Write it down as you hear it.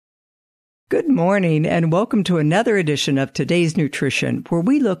Good morning, and welcome to another edition of Today's Nutrition, where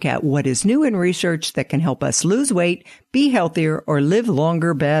we look at what is new in research that can help us lose weight, be healthier, or live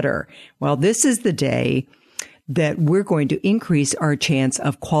longer better. Well, this is the day that we're going to increase our chance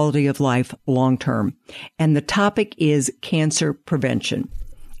of quality of life long term. And the topic is cancer prevention.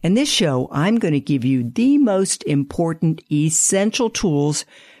 In this show, I'm going to give you the most important essential tools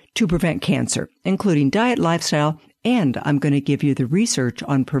to prevent cancer, including diet, lifestyle, and I'm going to give you the research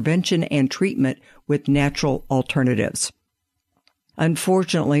on prevention and treatment with natural alternatives.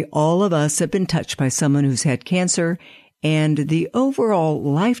 Unfortunately, all of us have been touched by someone who's had cancer, and the overall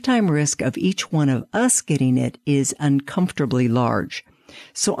lifetime risk of each one of us getting it is uncomfortably large.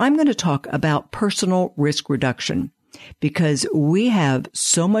 So I'm going to talk about personal risk reduction, because we have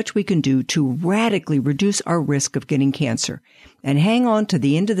so much we can do to radically reduce our risk of getting cancer. And hang on to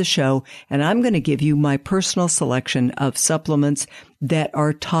the end of the show, and I'm going to give you my personal selection of supplements that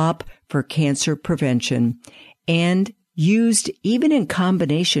are top for cancer prevention and used even in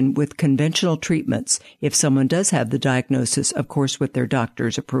combination with conventional treatments if someone does have the diagnosis, of course, with their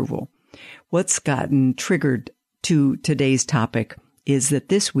doctor's approval. What's gotten triggered to today's topic is that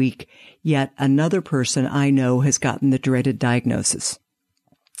this week, yet another person I know has gotten the dreaded diagnosis.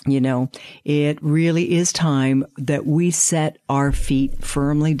 You know, it really is time that we set our feet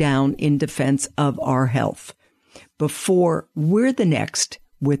firmly down in defense of our health before we're the next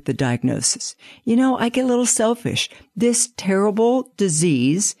with the diagnosis. You know, I get a little selfish. This terrible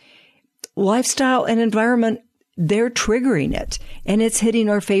disease, lifestyle and environment, they're triggering it, and it's hitting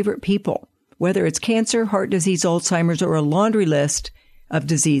our favorite people. Whether it's cancer, heart disease, Alzheimer's, or a laundry list of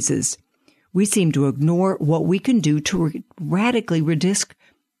diseases, we seem to ignore what we can do to radically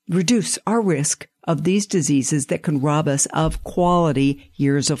reduce our risk of these diseases that can rob us of quality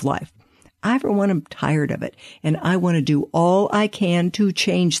years of life. I, for one, am tired of it, and I want to do all I can to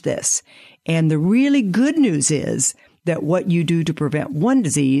change this. And the really good news is that what you do to prevent one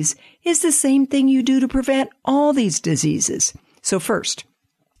disease is the same thing you do to prevent all these diseases. So first,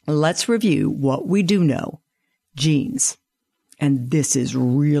 let's review what we do know. Genes. And this is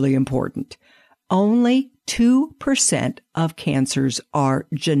really important. Only 2% of cancers are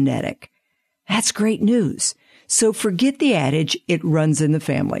genetic. That's great news. So forget the adage, it runs in the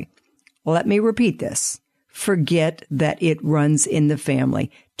family. Let me repeat this. Forget that it runs in the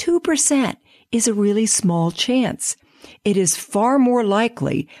family. 2% is a really small chance. It is far more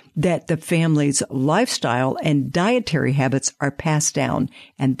likely that the family's lifestyle and dietary habits are passed down,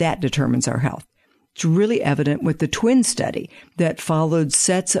 and that determines our health. It's really evident with the twin study that followed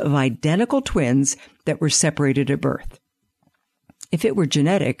sets of identical twins that were separated at birth. If it were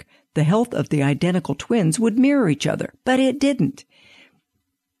genetic, the health of the identical twins would mirror each other, but it didn't.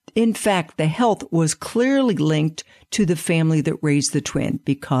 In fact, the health was clearly linked to the family that raised the twin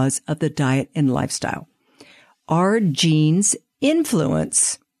because of the diet and lifestyle. Our genes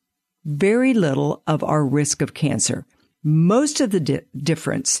influence very little of our risk of cancer. Most of the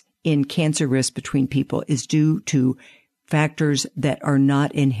difference in cancer risk between people is due to factors that are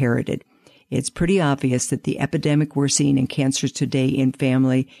not inherited. It's pretty obvious that the epidemic we're seeing in cancers today in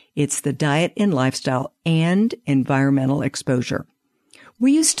family, it's the diet and lifestyle and environmental exposure.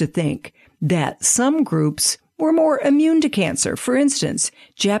 We used to think that some groups were more immune to cancer. For instance,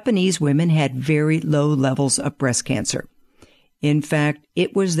 Japanese women had very low levels of breast cancer. In fact,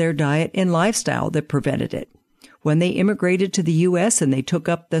 it was their diet and lifestyle that prevented it. When they immigrated to the U.S. and they took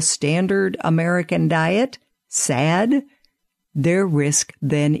up the standard American diet, sad, their risk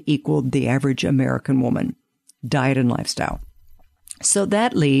then equaled the average American woman, diet and lifestyle. So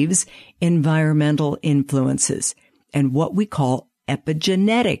that leaves environmental influences and what we call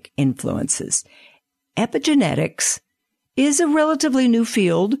epigenetic influences. Epigenetics is a relatively new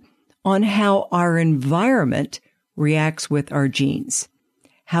field on how our environment reacts with our genes,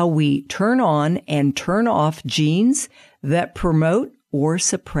 how we turn on and turn off genes that promote or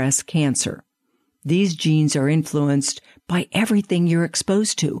suppress cancer. These genes are influenced by everything you're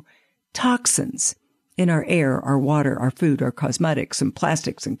exposed to. Toxins in our air, our water, our food, our cosmetics and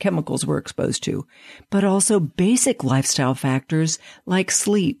plastics and chemicals we're exposed to, but also basic lifestyle factors like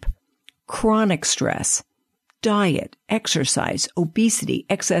sleep, chronic stress, diet, exercise, obesity,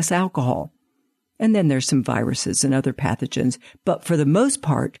 excess alcohol. And then there's some viruses and other pathogens. But for the most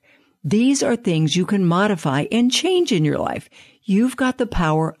part, these are things you can modify and change in your life. You've got the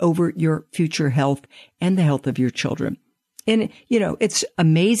power over your future health and the health of your children. And, you know, it's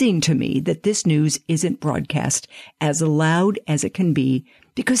amazing to me that this news isn't broadcast as loud as it can be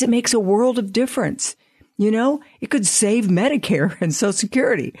because it makes a world of difference. You know, it could save Medicare and Social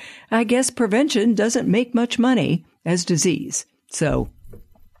Security. I guess prevention doesn't make much money as disease. So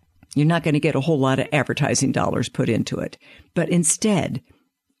You're not going to get a whole lot of advertising dollars put into it. But instead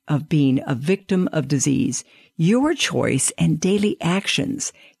of being a victim of disease, your choice and daily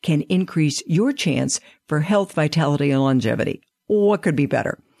actions can increase your chance for health, vitality, and longevity. What could be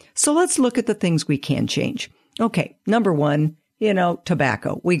better? So let's look at the things we can change. Okay, number one,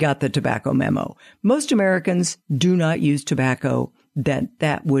 tobacco. We got the tobacco memo. Most Americans do not use tobacco.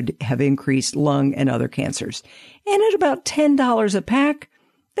 That would have increased lung and other cancers. And at about $10 a pack,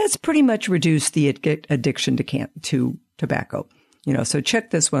 that's pretty much reduced the addiction to tobacco. So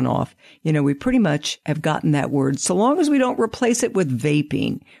check this one off. We pretty much have gotten that word, so long as we don't replace it with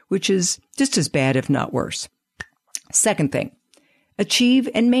vaping, which is just as bad, if not worse. Second thing, achieve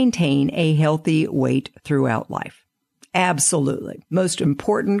and maintain a healthy weight throughout life. Absolutely. Most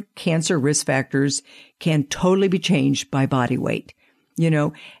important cancer risk factors can totally be changed by body weight.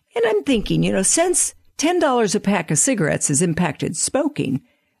 And I'm thinking, since $10 a pack of cigarettes has impacted smoking,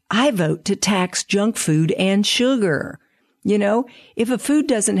 I vote to tax junk food and sugar. If a food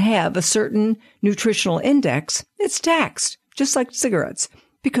doesn't have a certain nutritional index, it's taxed, just like cigarettes,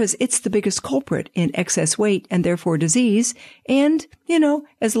 because it's the biggest culprit in excess weight and therefore disease. And,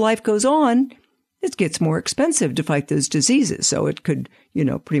 as life goes on, it gets more expensive to fight those diseases. So it could,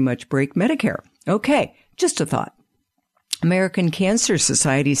 pretty much break Medicare. Okay, just a thought. American Cancer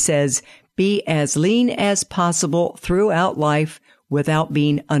Society says be as lean as possible throughout life without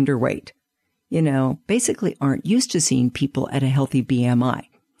being underweight. Basically aren't used to seeing people at a healthy BMI.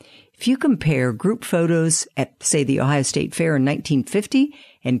 If you compare group photos at, say, the Ohio State Fair in 1950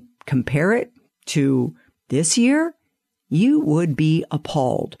 and compare it to this year, you would be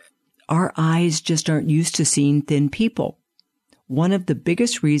appalled. Our eyes just aren't used to seeing thin people. One of the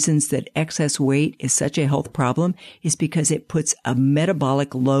biggest reasons that excess weight is such a health problem is because it puts a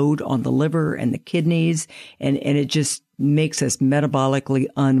metabolic load on the liver and the kidneys, and it just makes us metabolically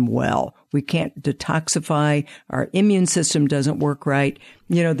unwell. We can't detoxify. Our immune system doesn't work right.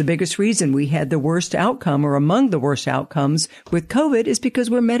 The biggest reason we had the worst outcome, or among the worst outcomes with COVID, is because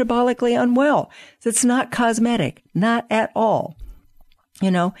we're metabolically unwell. It's not cosmetic, not at all.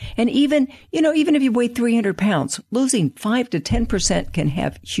 And even if you weigh 300 pounds, losing 5 to 10% can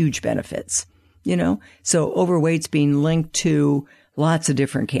have huge benefits, So overweight's being linked to lots of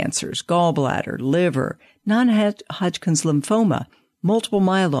different cancers: gallbladder, liver, non-Hodgkin's lymphoma, multiple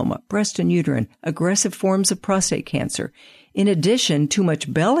myeloma, breast and uterine, aggressive forms of prostate cancer. In addition, too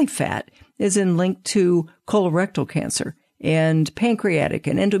much belly fat is linked to colorectal cancer and pancreatic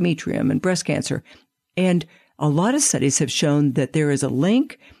and endometrium and breast cancer. And a lot of studies have shown that there is a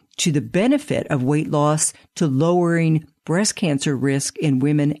link to the benefit of weight loss to lowering breast cancer risk in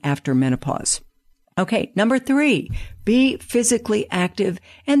women after menopause. Okay, number 3, be physically active.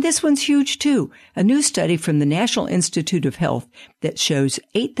 And this one's huge too. A new study from the National Institute of Health that shows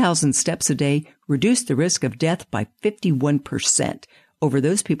 8,000 steps a day reduced the risk of death by 51% over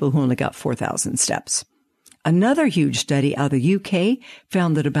those people who only got 4,000 steps. Another huge study out of the UK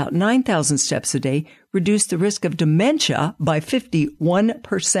found that about 9,000 steps a day reduced the risk of dementia by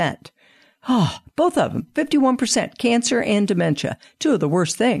 51%. Both of them, 51%, cancer and dementia, two of the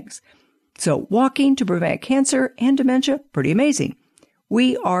worst things. So walking to prevent cancer and dementia, pretty amazing.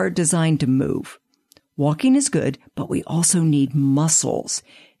 We are designed to move. Walking is good, but we also need muscles.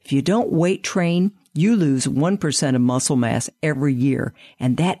 If you don't weight train, you lose 1% of muscle mass every year,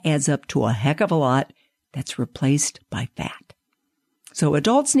 and that adds up to a heck of a lot that's replaced by fat. So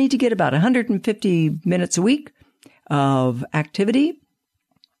adults need to get about 150 minutes a week of activity,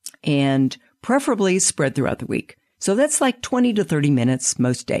 and preferably spread throughout the week. So that's like 20 to 30 minutes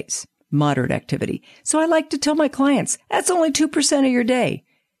most days, moderate activity. So I like to tell my clients, that's only 2% of your day.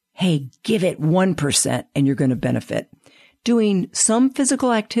 Hey, give it 1% and you're going to benefit. Doing some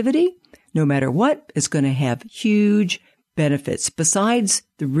physical activity, no matter what, is going to have huge benefits besides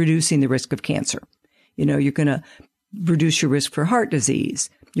reducing the risk of cancer. You're going to reduce your risk for heart disease.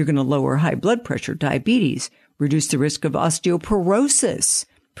 You're going to lower high blood pressure, diabetes, reduce the risk of osteoporosis,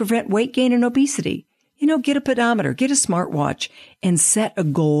 prevent weight gain and obesity. Get a pedometer, get a smartwatch, and set a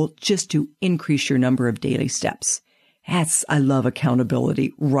goal just to increase your number of daily steps. I love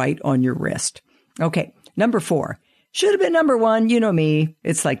accountability right on your wrist. Okay, number 4. Should have been number 1. You know me.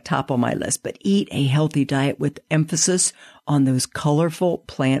 It's like top on my list. But eat a healthy diet with emphasis on those colorful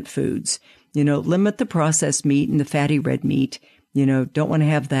plant foods. Limit the processed meat and the fatty red meat. Don't want to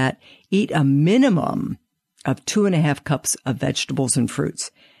have that. Eat a minimum of 2.5 cups of vegetables and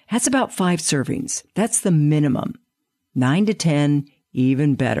fruits. That's about 5 servings. That's the minimum. 9 to 10,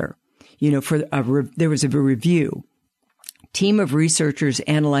 even better. There was a review. Team of researchers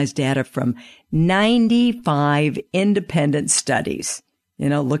analyzed data from 95 independent studies.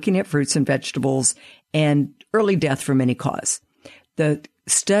 looking at fruits and vegetables and early death from any cause. The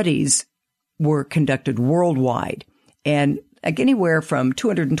studies were conducted worldwide and anywhere from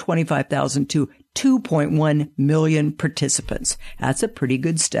 225,000 to 2.1 million participants. That's a pretty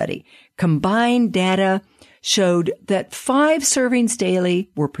good study. Combined data showed that 5 servings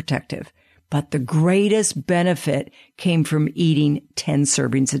daily were protective, but the greatest benefit came from eating 10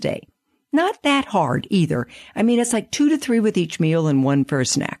 servings a day. Not that hard either. I mean, it's like 2 to 3 with each meal and 1 for a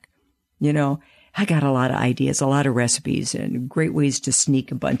snack. I got a lot of ideas, a lot of recipes, and great ways to sneak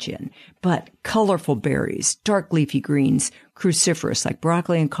a bunch in. But colorful berries, dark leafy greens, cruciferous like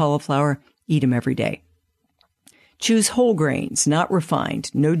broccoli and cauliflower, eat them every day. Choose whole grains, not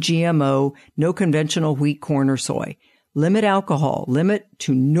refined, no GMO, no conventional wheat, corn, or soy. Limit alcohol, limit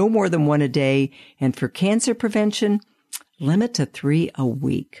to no more than 1 a day. And for cancer prevention, limit to 3 a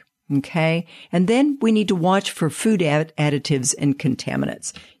week. Okay. And then we need to watch for food additives and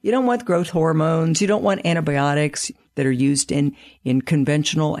contaminants. You don't want growth hormones. You don't want antibiotics that are used in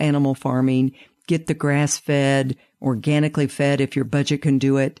conventional animal farming. Get the grass fed, organically fed if your budget can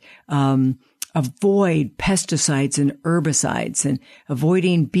do it. Avoid pesticides and herbicides and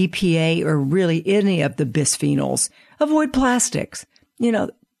avoiding BPA or really any of the bisphenols. Avoid plastics.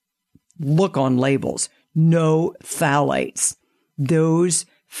 Look on labels. No phthalates. Those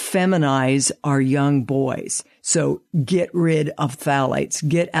feminize our young boys. So get rid of phthalates,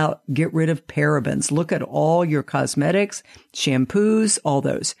 get rid of parabens. Look at all your cosmetics, shampoos, all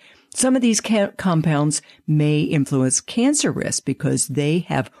those. Some of these compounds may influence cancer risk because they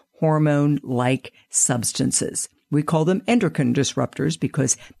have hormone-like substances. We call them endocrine disruptors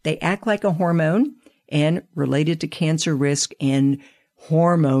because they act like a hormone and related to cancer risk and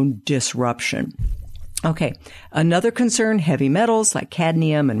hormone disruption. Okay. Another concern, heavy metals like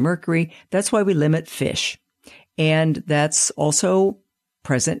cadmium and mercury. That's why we limit fish. And that's also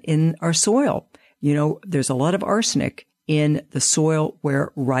present in our soil. There's a lot of arsenic in the soil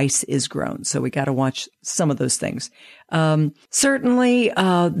where rice is grown. So we got to watch some of those things. Certainly,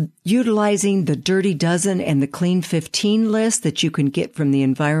 utilizing the Dirty Dozen and the Clean 15 list that you can get from the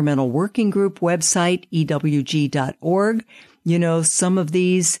Environmental Working Group website, ewg.org. Some of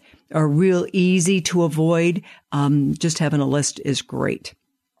these are real easy to avoid. Just having a list is great.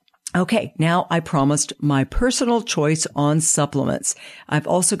 Okay, now I promised my personal choice on supplements. I've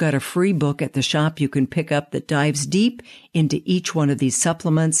also got a free book at the shop you can pick up that dives deep into each one of these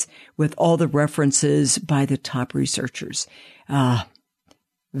supplements with all the references by the top researchers.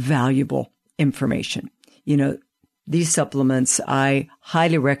 Valuable information. These supplements I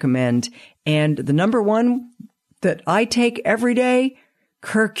highly recommend. And the number one that I take every day,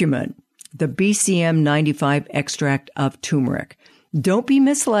 curcumin, the BCM 95 extract of turmeric. Don't be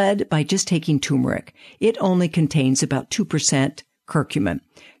misled by just taking turmeric. It only contains about 2% curcumin.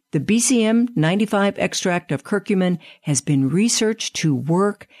 The BCM 95 extract of curcumin has been researched to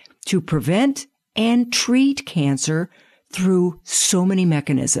work to prevent and treat cancer through so many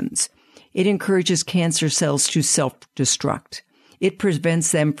mechanisms. It encourages cancer cells to self-destruct. It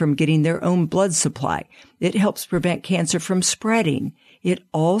prevents them from getting their own blood supply. It helps prevent cancer from spreading. It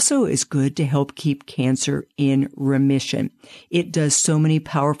also is good to help keep cancer in remission. It does so many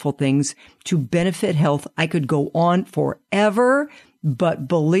powerful things to benefit health. I could go on forever, but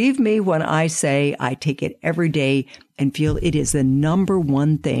believe me when I say I take it every day and feel it is the number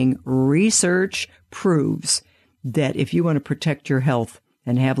one thing research proves that if you want to protect your health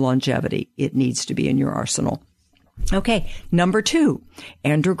and have longevity, it needs to be in your arsenal. Okay, number 2,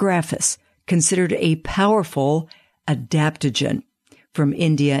 andrographis, considered a powerful adaptogen from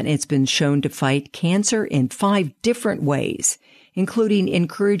India, and it's been shown to fight cancer in 5 different ways, including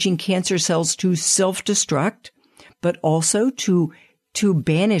encouraging cancer cells to self-destruct, but also to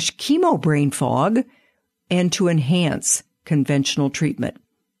banish chemo brain fog and to enhance conventional treatment.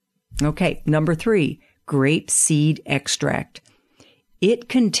 Okay, number 3, grape seed extract. It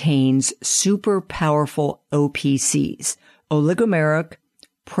contains super powerful OPCs, oligomeric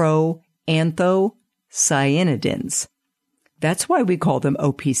proanthocyanidins. That's why we call them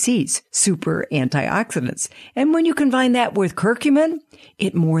OPCs, super antioxidants. And when you combine that with curcumin,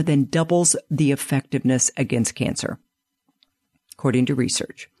 it more than doubles the effectiveness against cancer, according to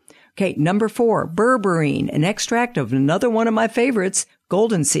research. Okay, number 4, berberine, an extract of another one of my favorites,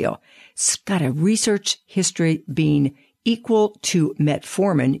 golden seal. It's got a research history being equal to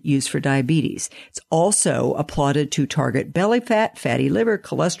metformin used for diabetes. It's also applauded to target belly fat, fatty liver,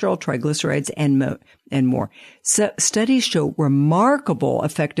 cholesterol, triglycerides, and more. So studies show remarkable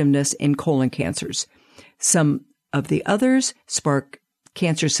effectiveness in colon cancers. Some of the others spark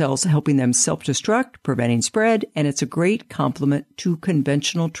cancer cells, helping them self-destruct, preventing spread, and it's a great complement to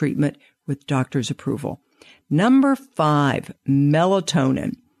conventional treatment with doctor's approval. Number 5,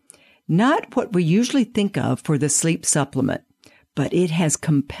 melatonin. Not what we usually think of for the sleep supplement, but it has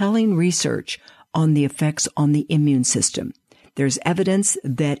compelling research on the effects on the immune system. There's evidence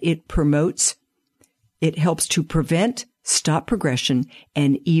that it helps to prevent, stop progression,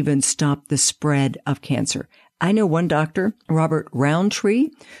 and even stop the spread of cancer. I know one doctor, Robert Roundtree,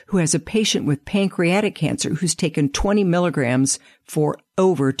 who has a patient with pancreatic cancer who's taken 20 milligrams for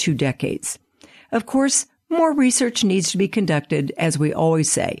over 2 decades. Of course, more research needs to be conducted, as we always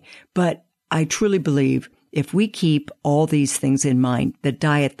say, but I truly believe if we keep all these things in mind, the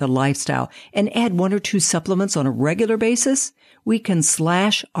diet, the lifestyle, and add 1 or 2 supplements on a regular basis, we can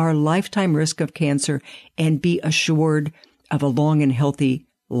slash our lifetime risk of cancer and be assured of a long and healthy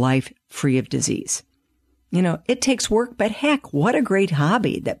life free of disease. You know, it takes work, but heck, what a great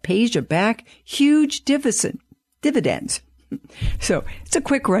hobby that pays you back huge dividends. So it's a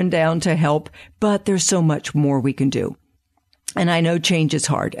quick rundown to help, but there's so much more we can do. And I know change is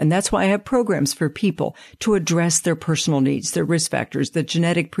hard, and that's why I have programs for people to address their personal needs, their risk factors, the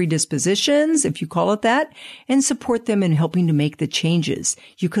genetic predispositions, if you call it that, and support them in helping to make the changes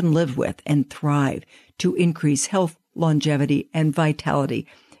you can live with and thrive to increase health, longevity, and vitality.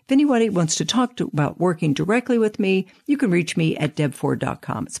 If anybody wants to talk about working directly with me, you can reach me at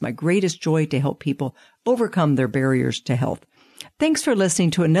debford.com. It's my greatest joy to help people overcome their barriers to health. Thanks for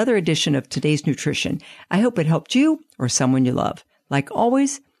listening to another edition of Today's Nutrition. I hope it helped you or someone you love. Like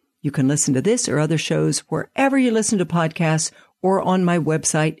always, you can listen to this or other shows wherever you listen to podcasts or on my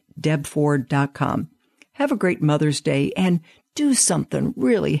website, debford.com. Have a great Mother's Day and do something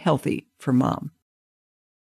really healthy for Mom.